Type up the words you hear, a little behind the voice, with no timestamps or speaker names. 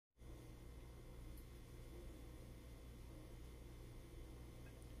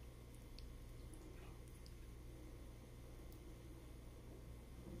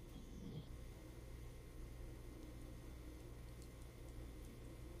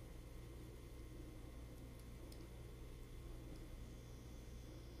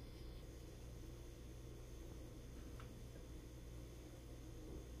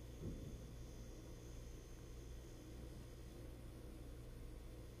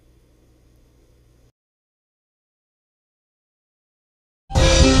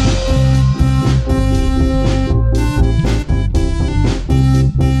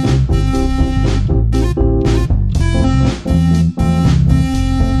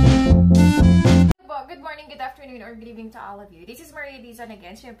morning, good afternoon, or good evening to all of you. This is Maria Dizon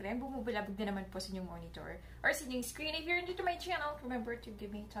again. Siyempre, bumubulabog na naman po sa inyong monitor or sa inyong screen. If you're new to my channel, remember to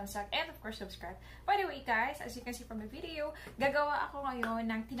give me a thumbs up and of course subscribe. By the way guys, as you can see from the video, gagawa ako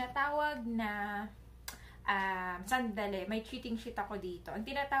ngayon ng tinatawag na sandali. May cheating sheet ako dito. Ang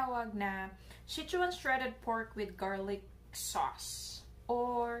tinatawag na Sichuan shredded pork with garlic sauce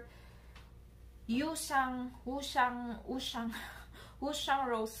or usang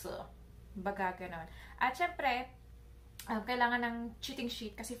roast. Baga ganon. At syempre, kailangan ng cheating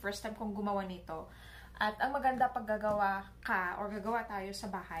sheet kasi first time kong gumawa nito. At ang maganda pag gagawa ka or gagawa tayo sa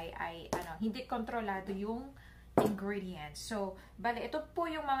bahay ay hindi kontrolado yung ingredients. So, bale, ito po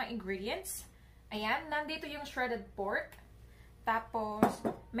yung mga ingredients. Ayan, nandito yung shredded pork. Tapos,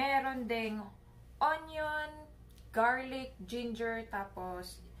 meron ding onion, garlic, ginger,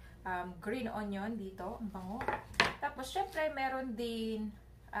 tapos green onion dito, ang bango. Tapos, syempre, meron din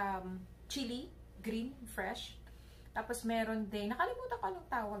chili, green, fresh. Tapos, meron din, nakalimutan ko anong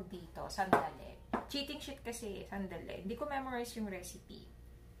tawag dito, sandali. Cheating sheet kasi, sandali. Hindi ko memorize yung recipe.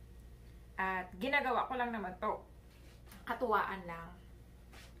 At, ginagawa ko lang naman to. Katuwaan lang.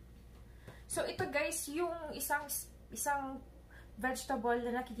 So, ito guys, yung isang vegetable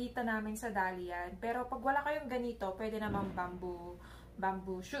na nakikita namin sa dalian. Pero, pag wala kayong ganito, pwede naman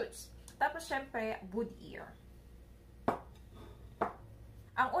bamboo shoots. Tapos, syempre, wood ear.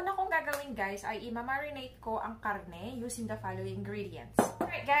 Ang una kong gagawin guys ay i-marinate ko ang karne using the following ingredients.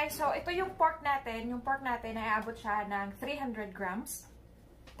 Alright guys, so ito yung pork natin. Yung pork natin ay aabot siya ng 300 grams.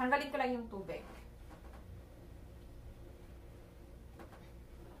 Tanggalin ko lang yung tubig.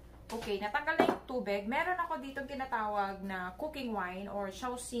 Okay, natanggal na yung tubig. Meron ako dito tinatawag na cooking wine or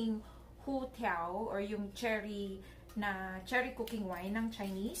Shaoxing Hu Tiao or yung cherry cooking wine ng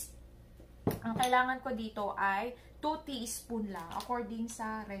Chinese. Ang kailangan ko dito ay 2 teaspoon lang according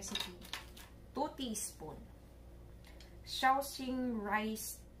sa recipe. 2 teaspoon. Shaoxing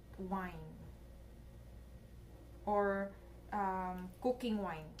rice wine or cooking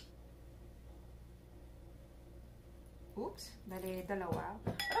wine. Oops, dali dalawa.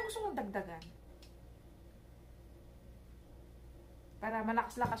 Ano gusto mong dagdagan? Para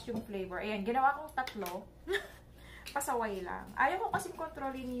malakas-lakas yung flavor. Ayan, ginawa kong 3. Pasaway lang. Ayaw ko kasing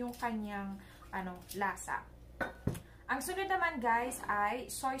kontrolin yung kanyang lasa. Ang sunod naman guys ay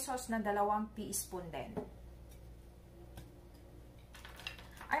soy sauce na 2 teaspoon din.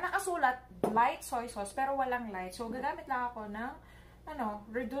 Ay nakasulat light soy sauce pero walang light. So gagamit lang ako ng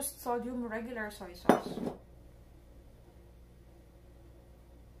reduced sodium regular soy sauce.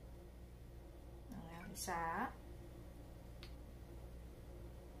 Ayan, isa.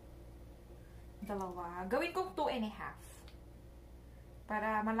 2. Gawin kong 2.5.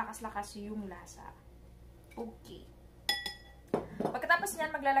 Para malakas-lakas yung lasa. Okay. Pagkatapos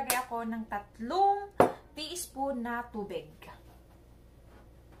niyan, maglalagay ako ng 3 teaspoon na tubig.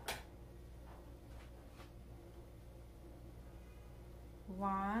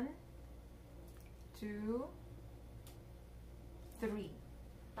 1, 2, 3.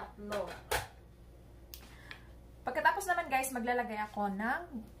 3. Pagkatapos naman guys, maglalagay ako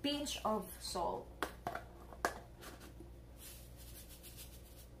ng pinch of salt.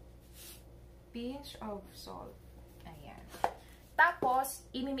 Pinch of salt. Ayan. Tapos,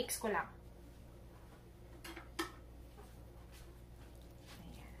 imimix ko lang.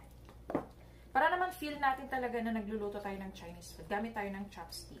 Ayan. Para naman feel natin talaga na nagluluto tayo ng Chinese food. Gamit tayo ng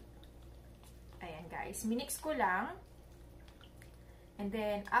chopstick. Ayan guys. Minix ko lang. And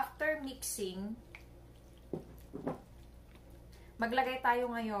then, after mixing, maglagay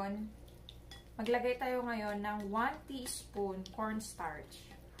tayo ngayon ng 1 teaspoon cornstarch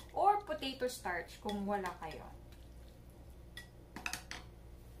or potato starch kung wala kayo.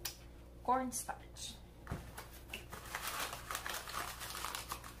 Cornstarch.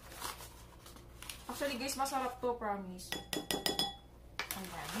 Actually guys, masarap to, promise.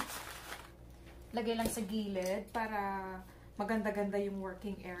 Ayan. Lagay lang sa gilid para maganda-ganda yung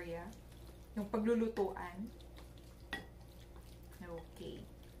working area. Yung paglulutuan. Okay.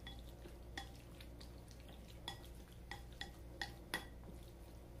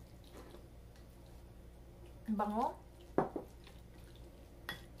 Bango.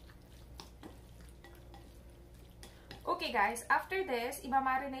 Okay guys, after this,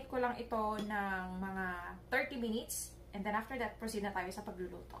 i-marinate ko lang ito ng mga 30 minutes. And then after that, proceed na tayo sa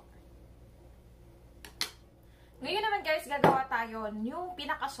pagluluto. Ngayon naman guys, gagawa tayo yung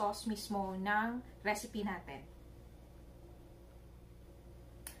pinaka-sauce mismo ng recipe natin.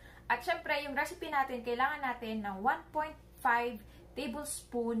 At syempre, yung recipe natin, kailangan natin ng 1.5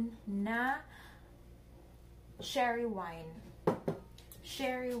 tablespoon na sherry wine.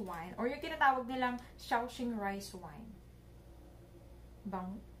 sherry wine or yung tinatawag nilang Shaoxing rice wine.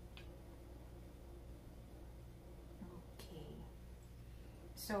 Bang. Okay.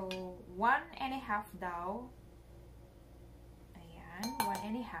 So, 1.5 daw. Ayan,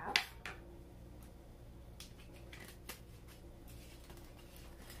 1.5.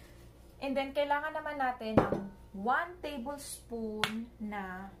 And then, kailangan naman natin ng 1 tablespoon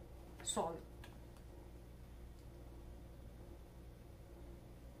na salt.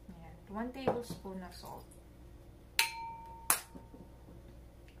 Ayan, 1 tablespoon na salt.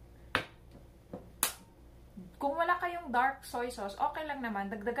 Kung wala kayong dark soy sauce, okay lang naman.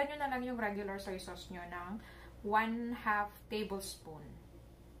 Dagdagan nyo na lang yung regular soy sauce nyo ng 1/2 tablespoon.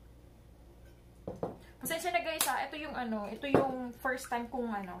 Pasensya na guys ito yung ito yung first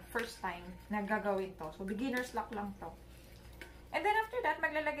time na gagawin to. So, beginner's luck lang to. And then after that,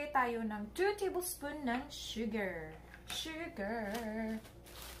 maglalagay tayo ng 2 tablespoon ng sugar. Sugar.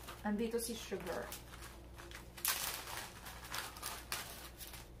 Andito si sugar.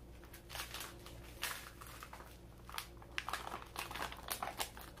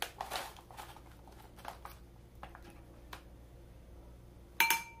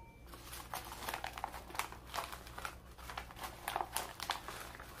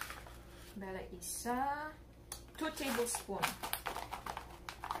 Dala isa. 2 tablespoon.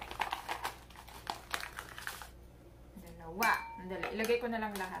 Dalawa. Dala. Ilagay ko na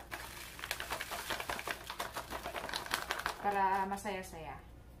lang lahat. Para masaya-saya.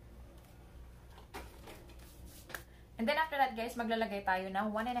 And then after that guys, maglalagay tayo ng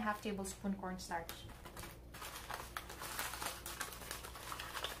 1.5 tablespoon cornstarch.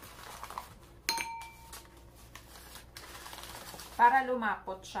 Para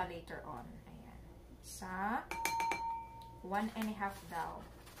lumapot siya later on. Ayan. Isa. 1.5 daw.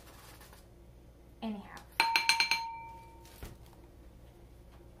 Anyhow.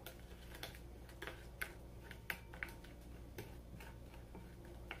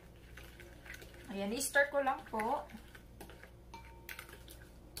 Ayan. I-stir ko lang po.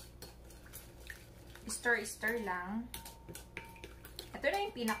 I-stir lang. Ito na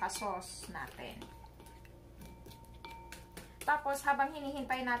yung pinaka-sauce natin. Tapos, habang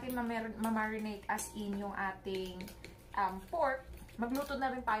hinihintay natin ma-marinate as in yung ating pork, magluto na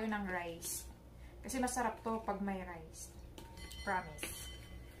rin tayo ng rice. Kasi masarap to pag may rice. Promise.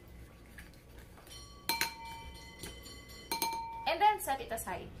 And then, set it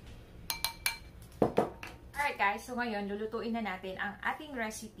aside. Alright guys, so ngayon, lulutuin na natin ang ating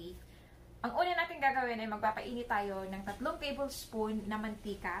recipe. Ang una natin gagawin ay magpapainit tayo ng 3 tablespoon na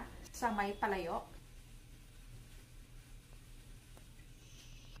mantika sa may palayok.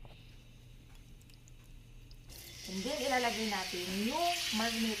 And then, ilalagay natin yung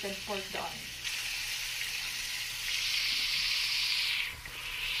marinated pork doon.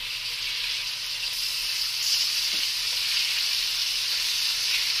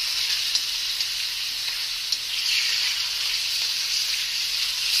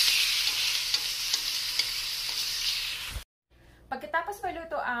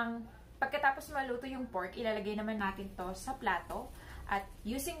 Pagkatapos maluto yung pork, ilalagay naman natin to sa plato. At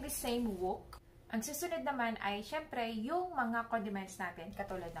using the same wok, ang susunod naman ay, syempre, yung mga condiments natin,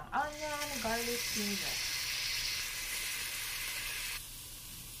 katulad ng onion, garlic, ginger.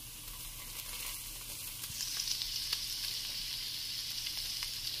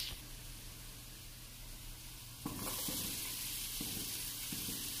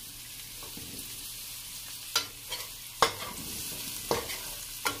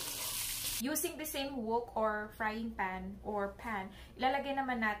 Using the same wok or frying pan or pan, ilalagay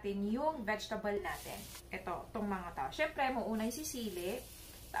naman natin yung vegetable natin. Ito, itong mga to. Siyempre, mauna yung sisili,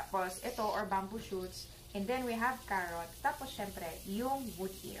 tapos ito or bamboo shoots, and then we have carrot, tapos siyempre, yung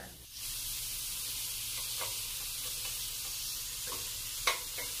wood ear.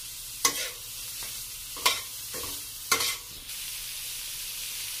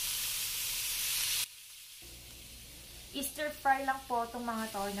 I-stir fry lang po itong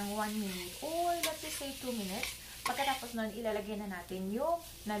mga to ng 1 minute or let's just say 2 minutes. Pagkatapos nun, ilalagay na natin yung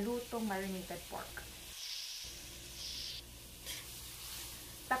nalutong marinated pork.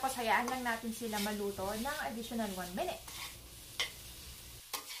 Tapos, hayaan lang natin sila maluto ng additional 1 minute.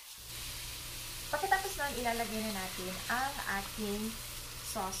 Pagkatapos nun, ilalagay na natin ang ating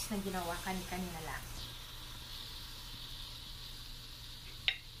sauce na ginawa kanina lang.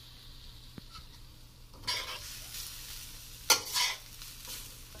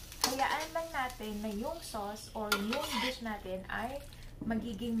 Hayaan lang natin na yung sauce or yung dish natin ay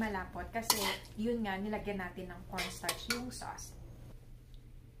magiging malapot kasi yun nga, nilagyan natin ng cornstarch yung sauce.